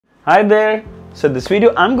Hi there! So in this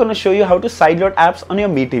video I'm going to show you how to sideload apps on your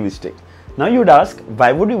Mi TV stick. Now you'd ask,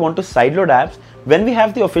 why would we want to sideload apps when we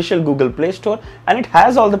have the official Google Play Store and it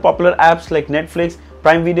has all the popular apps like Netflix,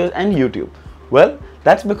 Prime Videos and YouTube? Well,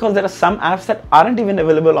 that's because there are some apps that aren't even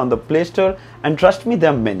available on the Play Store, and trust me,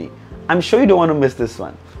 there are many. I'm sure you don't want to miss this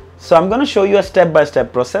one. So I'm going to show you a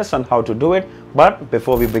step-by-step process on how to do it. But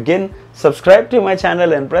before we begin, subscribe to my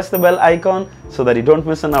channel and press the bell icon so that you don't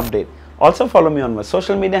miss an update. Also follow me on my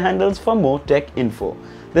social media handles for more tech info.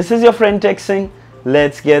 This is your friend Tech Singh.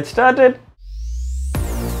 Let's get started.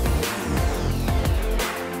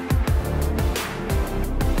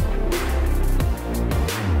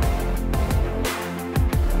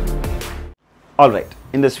 Alright,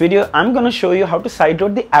 in this video I'm going to show you how to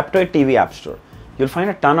sideload the Aptoide TV App Store. You'll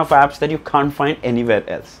find a ton of apps that you can't find anywhere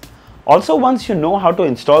else. Also, once you know how to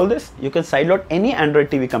install this, you can sideload any Android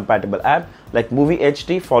TV compatible app like Movie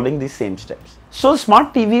HD following these same steps. So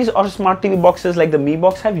smart TVs or smart TV boxes like the Mi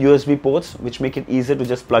Box have USB ports which make it easier to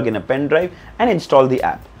just plug in a pen drive and install the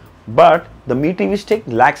app. But the Mi TV stick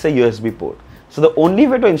lacks a USB port. So the only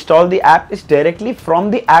way to install the app is directly from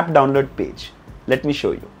the app download page. Let me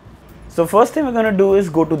show you. So first thing we're going to do is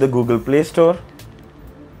go to the Google Play Store.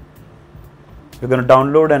 We're going to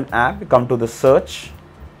download an app. Come to the search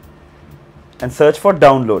and search for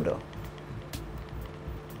downloader.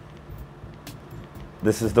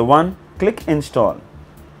 This is the one. Click install.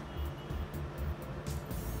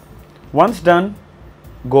 Once done,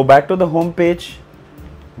 go back to the home page,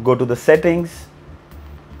 go to the settings,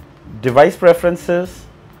 device preferences,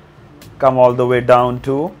 come all the way down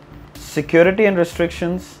to security and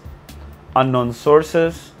restrictions, unknown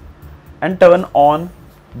sources, and turn on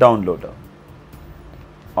downloader.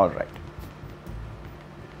 Alright.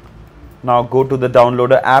 Now go to the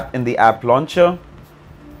downloader app in the app launcher.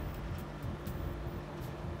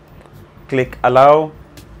 Click allow,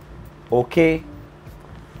 OK.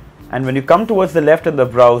 And when you come towards the left in the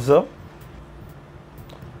browser,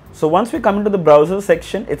 so once we come into the browser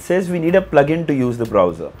section, it says we need a plugin to use the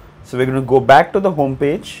browser. So we're going to go back to the home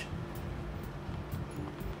page,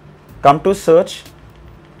 come to search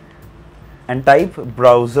and type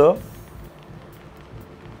browser.aftv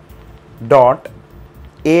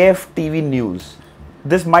news.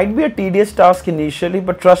 This might be a tedious task initially,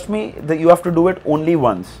 but trust me that you have to do it only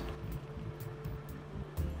once.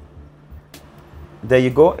 There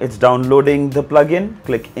you go, it's downloading the plugin.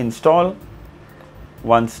 Click install.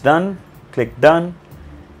 Once done, click done.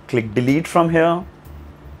 Click delete from here.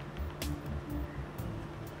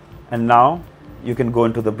 And now you can go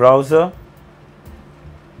into the browser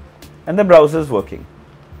and the browser is working.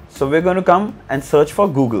 So we're going to come and search for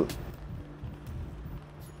Google.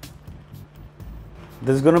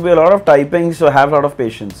 There's going to be a lot of typing, so have a lot of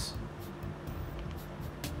patience.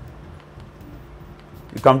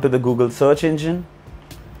 You come to the Google search engine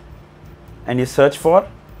and you search for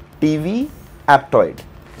TV Aptoide.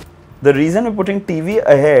 The reason we're putting TV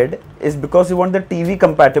ahead is because we want the TV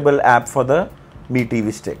compatible app for the Mi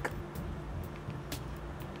TV stick.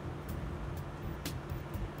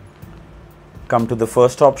 Come to the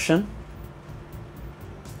first option.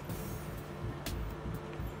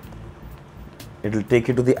 It will take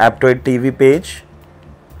you to the Aptoide TV page.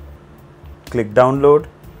 Click download.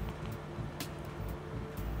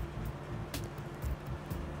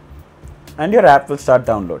 And your app will start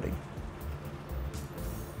downloading.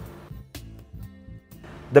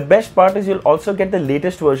 The best part is you'll also get the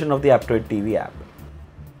latest version of the Aptoide TV app.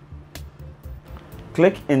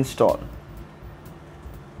 Click install.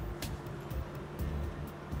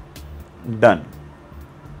 Done.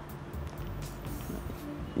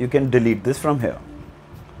 You can delete this from here.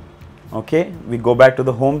 Okay, we go back to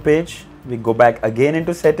the home page. We go back again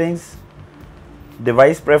into settings,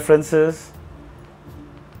 device preferences,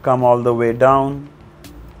 come all the way down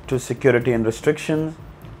to security and restrictions,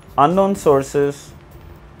 unknown sources,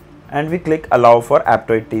 and we click allow for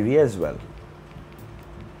Aptoide TV as well.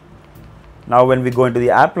 Now when we go into the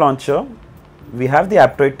app launcher, we have the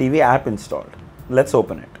Aptoide TV app installed. Let's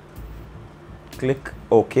open it. Click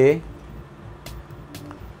OK.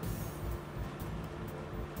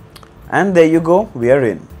 And there you go, we are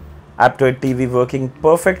in. Aptoide TV working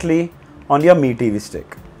perfectly on your Mi TV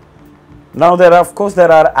stick. Now there are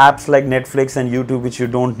apps like Netflix and YouTube which you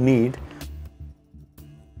don't need.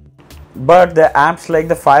 But there are apps like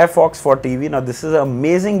the Firefox for TV. Now this is an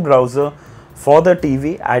amazing browser for the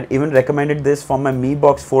TV. I even recommended this for my Mi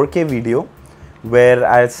Box 4K video, where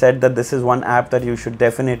I said that this is one app that you should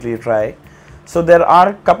definitely try. So there are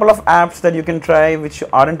a couple of apps that you can try which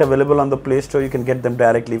aren't available on the Play Store. You can get them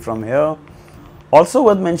directly from here. Also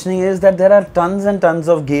worth mentioning is that there are tons and tons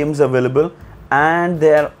of games available and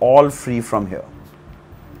they are all free from here.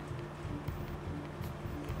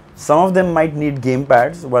 Some of them might need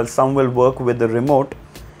gamepads, while some will work with the remote.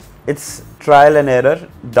 It's trial and error.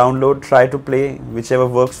 Download, try to play, whichever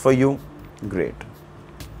works for you. Great.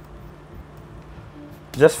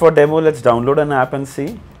 Just for demo, let's download an app and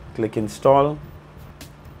see. Click install.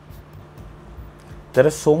 There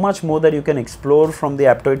is so much more that you can explore from the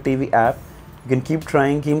Aptoide TV app. You can keep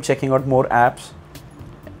trying, keep checking out more apps.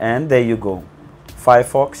 And there you go.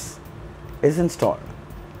 Firefox is installed.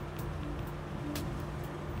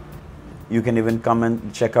 You can even come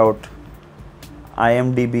and check out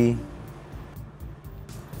IMDb.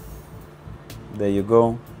 There you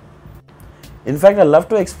go. In fact, I love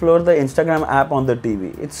to explore the Instagram app on the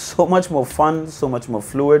TV. It's so much more fun, so much more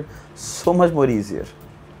fluid, so much more easier.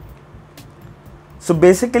 So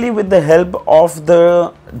basically, with the help of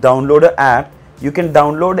the downloader app, you can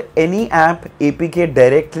download any app APK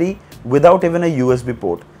directly without even a USB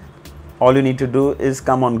port. All you need to do is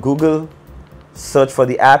come on Google, search for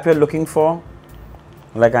the app you're looking for.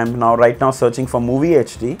 Like I'm right now searching for Movie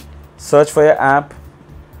HD. Search for your app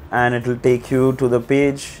and it will take you to the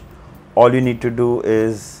page. All you need to do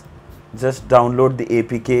is just download the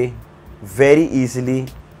APK very easily,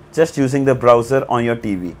 just using the browser on your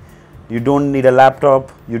TV. You don't need a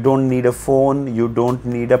laptop, you don't need a phone, you don't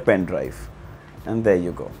need a pen drive. And there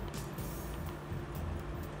you go.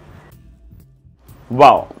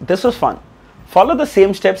 Wow, this was fun. Follow the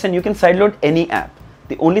same steps and you can sideload any app.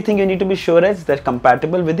 The only thing you need to be sure is they're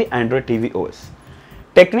compatible with the Android TV OS.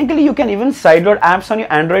 Technically, you can even sideload apps on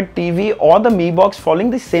your Android TV or the Mi Box following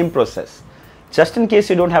the same process. Just in case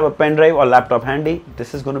you don't have a pen drive or laptop handy,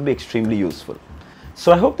 this is going to be extremely useful.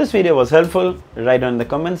 So I hope this video was helpful. Write down in the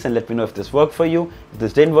comments and let me know if this worked for you, if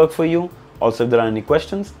this didn't work for you. Also, if there are any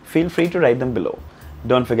questions, feel free to write them below.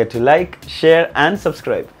 Don't forget to like, share and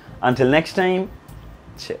subscribe. Until next time,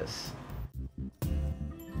 cheers.